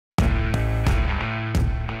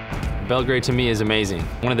Belgrade to me is amazing.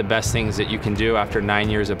 One of the best things that you can do after 9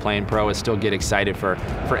 years of playing pro is still get excited for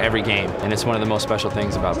every game. And it's one of the most special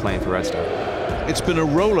things about playing for Red Star. It's been a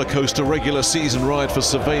roller coaster regular season ride for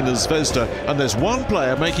Crvena Zvezda, and there's one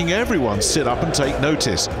player making everyone sit up and take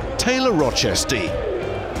notice, Taylor Rochestie.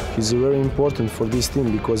 He's very important for this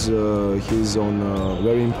team because he's on a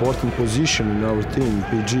very important position in our team,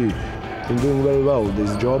 PG. He's doing very well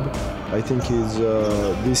this job. I think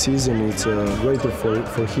this season it's greater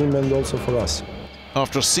for him and also for us.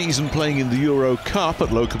 After a season playing in the EuroCup at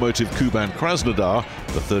Lokomotiv Kuban Krasnodar,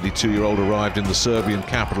 the 32-year-old arrived in the Serbian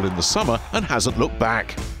capital in the summer and hasn't looked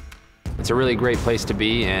back. It's a really great place to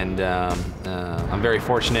be, and I'm very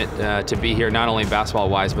fortunate to be here, not only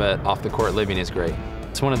basketball-wise, but off the court living is great.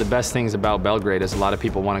 It's one of the best things about Belgrade is a lot of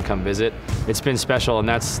people want to come visit. It's been special, and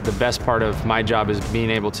that's the best part of my job, is being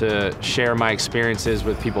able to share my experiences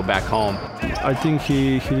with people back home. I think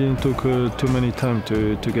he didn't took too many time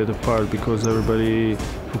to get a part, because everybody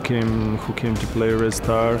who came to play Red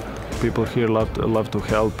Star, people here love to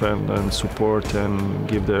help and support and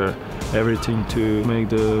give their everything to make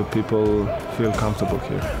the people feel comfortable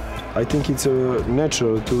here. I think it's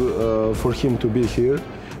natural for him to be here.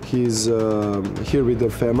 He's here with the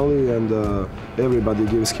family, and everybody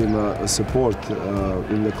gives him support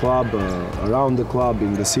in the club, around the club,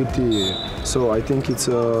 in the city. So I think it's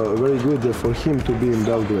very good for him to be in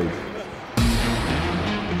Belgrade.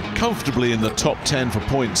 Comfortably in the top 10 for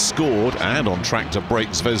points scored and on track to break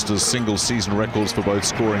Zvezda's single-season records for both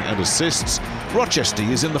scoring and assists, Rochestie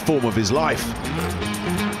is in the form of his life.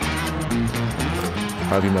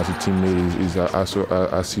 Having him as a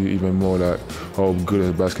teammate I see even more like how good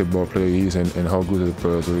a basketball player he is, and how good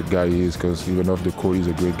as a guy he is, because even off the court he's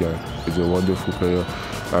a great guy. He's a wonderful player.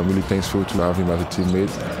 I'm really thankful to have him as a teammate.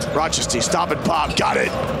 Rochestie, stop and pop, got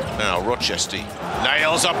it! Now Rochestie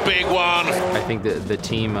nails a big one. I think that the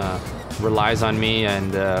team relies on me,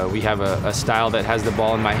 and we have a style that has the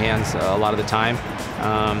ball in my hands a lot of the time.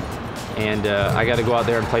 And I got to go out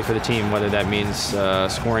there and play for the team, whether that means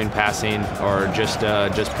scoring, passing, or just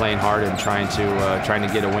playing hard and trying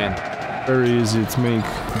to get a win. Very easy to make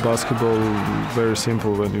basketball very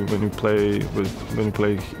simple when you play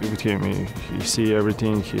with him. He see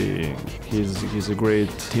everything. He's a great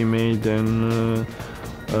teammate, and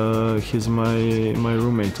he's my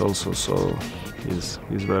roommate also. So he's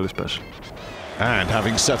really special. And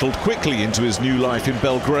having settled quickly into his new life in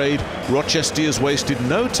Belgrade, Rochestie has wasted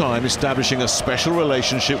no time establishing a special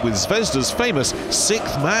relationship with Zvezda's famous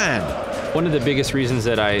sixth man. One of the biggest reasons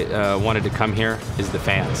that I wanted to come here is the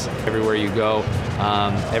fans. Everywhere you go,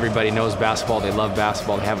 everybody knows basketball, they love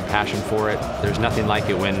basketball, they have a passion for it. There's nothing like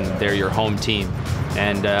it when they're your home team.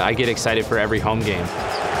 And I get excited for every home game.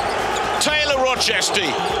 Taylor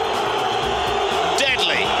Rochestie.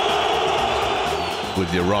 Deadly. With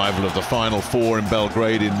the arrival of the Final Four in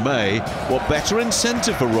Belgrade in May, what better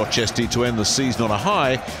incentive for Rochestie to end the season on a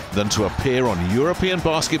high than to appear on European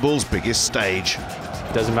basketball's biggest stage?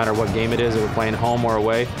 It doesn't matter what game it is, if we're playing home or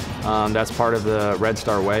away. That's part of the Red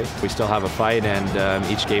Star way. We still have a fight, and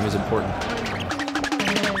each game is important.